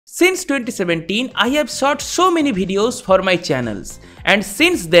Since 2017, I have shot so many videos for my channels, and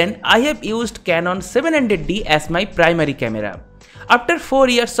since then I have used Canon 700D as my primary camera. After 4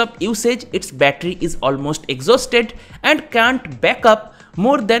 years of usage, its battery is almost exhausted and can't back up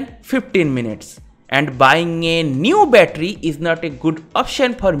more than 15 minutes. And buying a new battery is not a good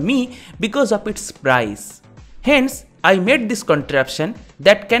option for me because of its price. Hence, I made this contraption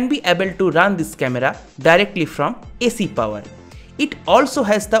that can be able to run this camera directly from AC power. It also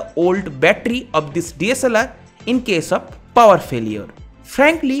has the old battery of this DSLR in case of power failure.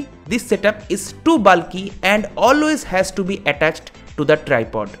 Frankly, this setup is too bulky and always has to be attached to the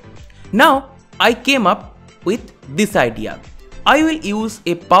tripod. Now, I came up with this idea. I will use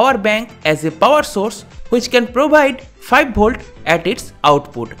a power bank as a power source which can provide 5 volt at its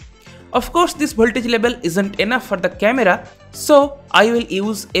output. Of course, this voltage level isn't enough for the camera, so I will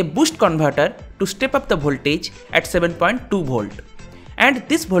use a boost converter to step up the voltage at 7.2 volt. And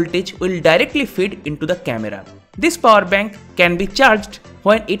this voltage will directly feed into the camera. This power bank can be charged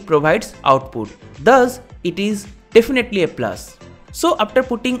when it provides output. Thus, it is definitely a plus. So after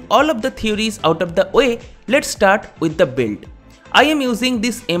putting all of the theories out of the way, let's start with the build. I am using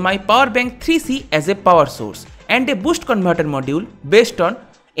this MI Power Bank 3C as a power source and a boost converter module based on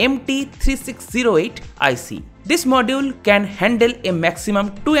MT3608 IC. This module can handle a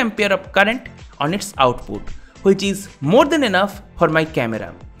maximum 2 ampere of current on its output, which is more than enough for my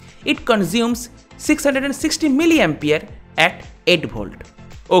camera. It consumes 660 milliampere at 8 volt.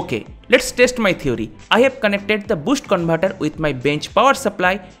 Okay, let's test my theory. I have connected the boost converter with my bench power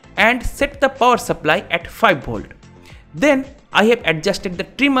supply and set the power supply at 5 volt. Then I have adjusted the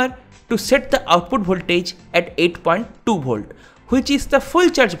trimmer to set the output voltage at 8.2 volt, which is the full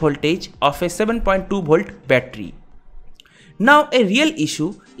charge voltage of a 7.2 volt battery. Now a real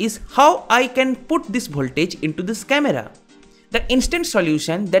issue is how I can put this voltage into this camera. The instant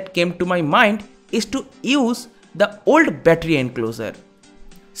solution that came to my mind is to use the old battery enclosure.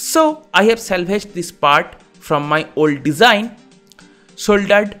 So I have salvaged this part from my old design,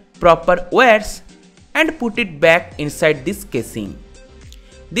 soldered proper wires and put it back inside this casing.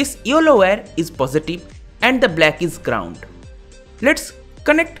 This yellow wire is positive and the black is ground. Let's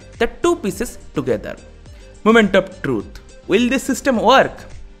connect the two pieces together. Moment of truth. Will this system work?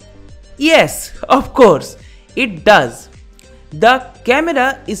 Yes, of course, it does. The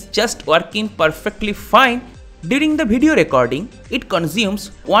camera is just working perfectly fine. During the video recording, it consumes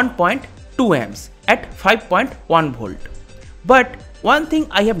 1.2 amps at 5.1 volt. But one thing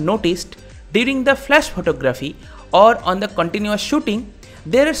I have noticed during the flash photography or on the continuous shooting,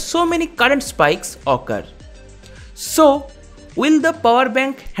 there are so many current spikes occur. So, will the power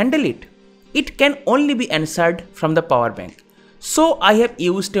bank handle it? It can only be answered from the power bank. So I have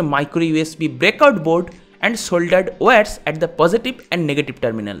used a micro USB breakout board and soldered wires at the positive and negative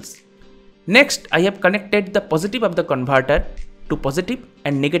terminals. Next, I have connected the positive of the converter to positive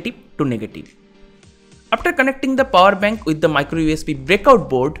and negative to negative. After connecting the power bank with the micro USB breakout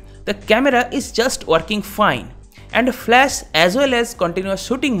board, the camera is just working fine and flash as well as continuous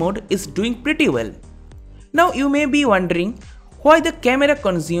shooting mode is doing pretty well. Now you may be wondering why the camera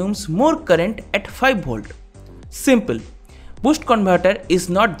consumes more current at 5 volt. Simple. Boost converter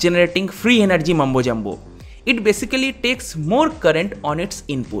is not generating free energy mumbo jumbo. It basically takes more current on its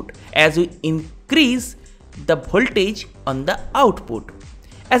input as we increase the voltage on the output.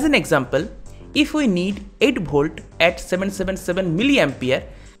 As an example, if we need 8 volt at 777 milliampere,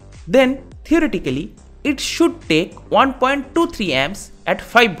 then theoretically it should take 1.23 amps at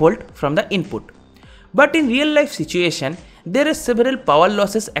 5 volt from the input. But in real life situation, there are several power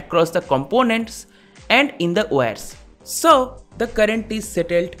losses across the components and in the wires. So the current is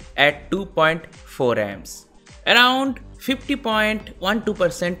settled at 2.4 amps, around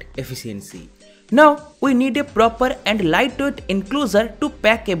 50.12% efficiency. Now we need a proper and lightweight enclosure to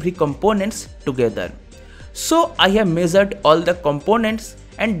pack every components together. So I have measured all the components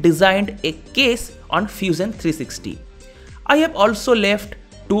and designed a case on Fusion 360. I have also left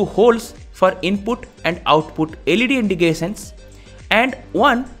 2 holes for input and output LED indications and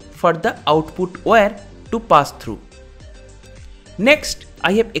one for the output wire to pass through. Next,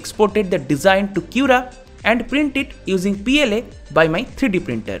 I have exported the design to Cura and print it using PLA by my 3D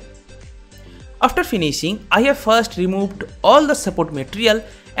printer. After finishing, I have first removed all the support material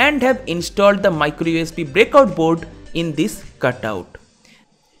and have installed the micro USB breakout board in this cutout.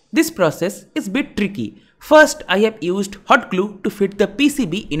 This process is a bit tricky. First, I have used hot glue to fit the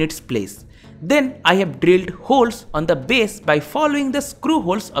PCB in its place. Then I have drilled holes on the base by following the screw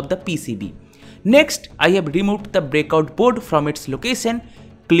holes of the PCB. Next, I have removed the breakout board from its location,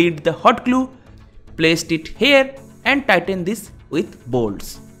 cleaned the hot glue, placed it here and tightened this with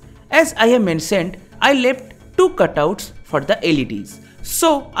bolts. As I have mentioned, I left two cutouts for the LEDs.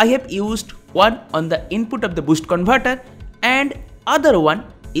 So I have used one on the input of the boost converter and other one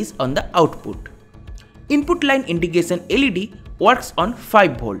is on the output. Input line indication LED works on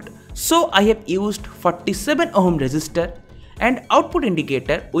 5 volt. So I have used 47 ohm resistor and output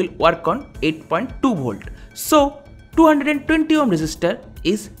indicator will work on 8.2 volt. So 220 ohm resistor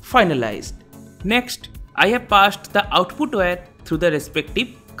is finalized. Next, I have passed the output wire through the respective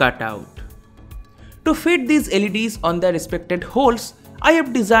cutout. To fit these LEDs on the respected holes, I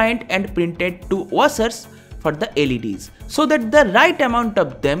have designed and printed two washers for the LEDs so that the right amount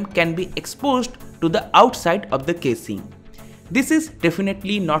of them can be exposed to the outside of the casing. This is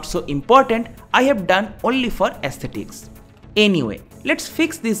definitely not so important. I have done only for aesthetics. Anyway, let's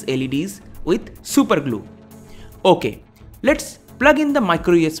fix these LEDs with super glue. Okay, let's plug in the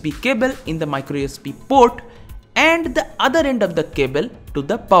micro USB cable in the micro USB port and the other end of the cable to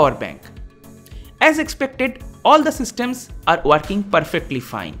the power bank. As expected, all the systems are working perfectly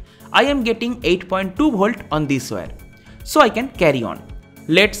fine. I am getting 8.2 volt on this wire, so I can carry on.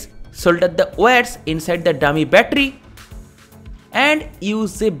 Let's solder the wires inside the dummy battery and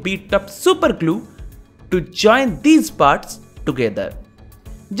use a bit of super glue to join these parts together.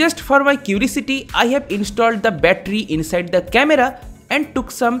 Just for my curiosity, I have installed the battery inside the camera and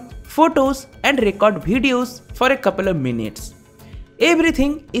took some photos and record videos for a couple of minutes.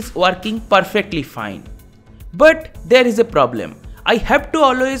 Everything is working perfectly fine. But there is a problem. I have to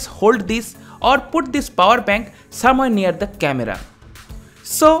always hold this or put this power bank somewhere near the camera.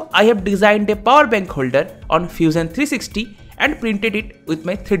 So I have designed a power bank holder on Fusion 360 and printed it with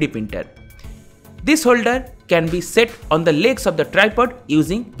my 3D printer. This holder can be set on the legs of the tripod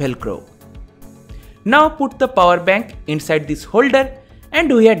using Velcro. Now put the power bank inside this holder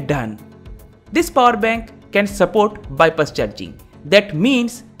and we are done. This power bank can support bypass charging. That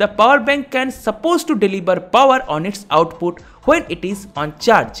means the power bank can supposed to deliver power on its output when it is on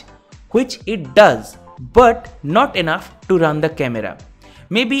charge, which it does, but not enough to run the camera.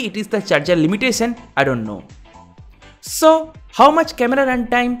 Maybe it is the charger limitation, I don't know. So how much camera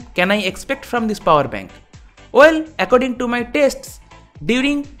runtime can I expect from this power bank? Well, according to my tests,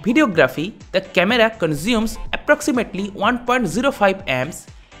 during videography, the camera consumes approximately 1.05 amps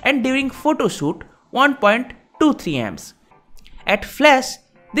and during photoshoot 1.23 amps. At flash,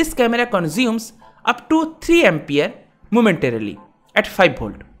 this camera consumes up to 3 ampere momentarily at 5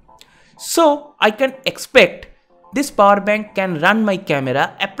 volt. So I can expect this power bank can run my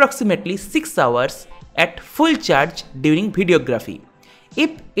camera approximately 6 hours at full charge during videography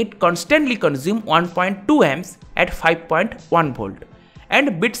if it constantly consumes 1.2 amps at 5.1 volt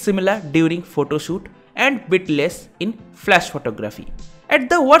and bit similar during photoshoot and bit less in flash photography. At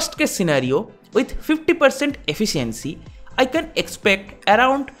the worst case scenario, with 50% efficiency, I can expect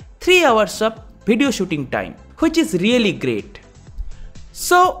around 3 hours of video shooting time, which is really great.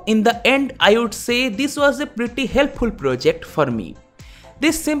 So in the end, I would say this was a pretty helpful project for me.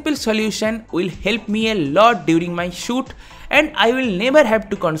 This simple solution will help me a lot during my shoot and I will never have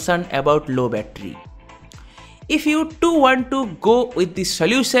to concern about low battery. If you too want to go with this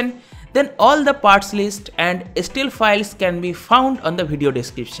solution, then all the parts list and still files can be found on the video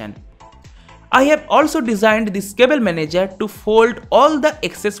description. I have also designed this cable manager to fold all the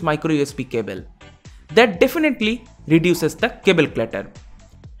excess micro USB cable. That definitely reduces the cable clutter.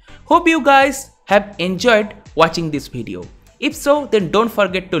 Hope you guys have enjoyed watching this video. If so, then don't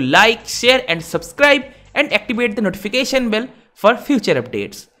forget to like, share and subscribe and activate the notification bell for future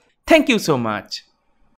updates. Thank you so much.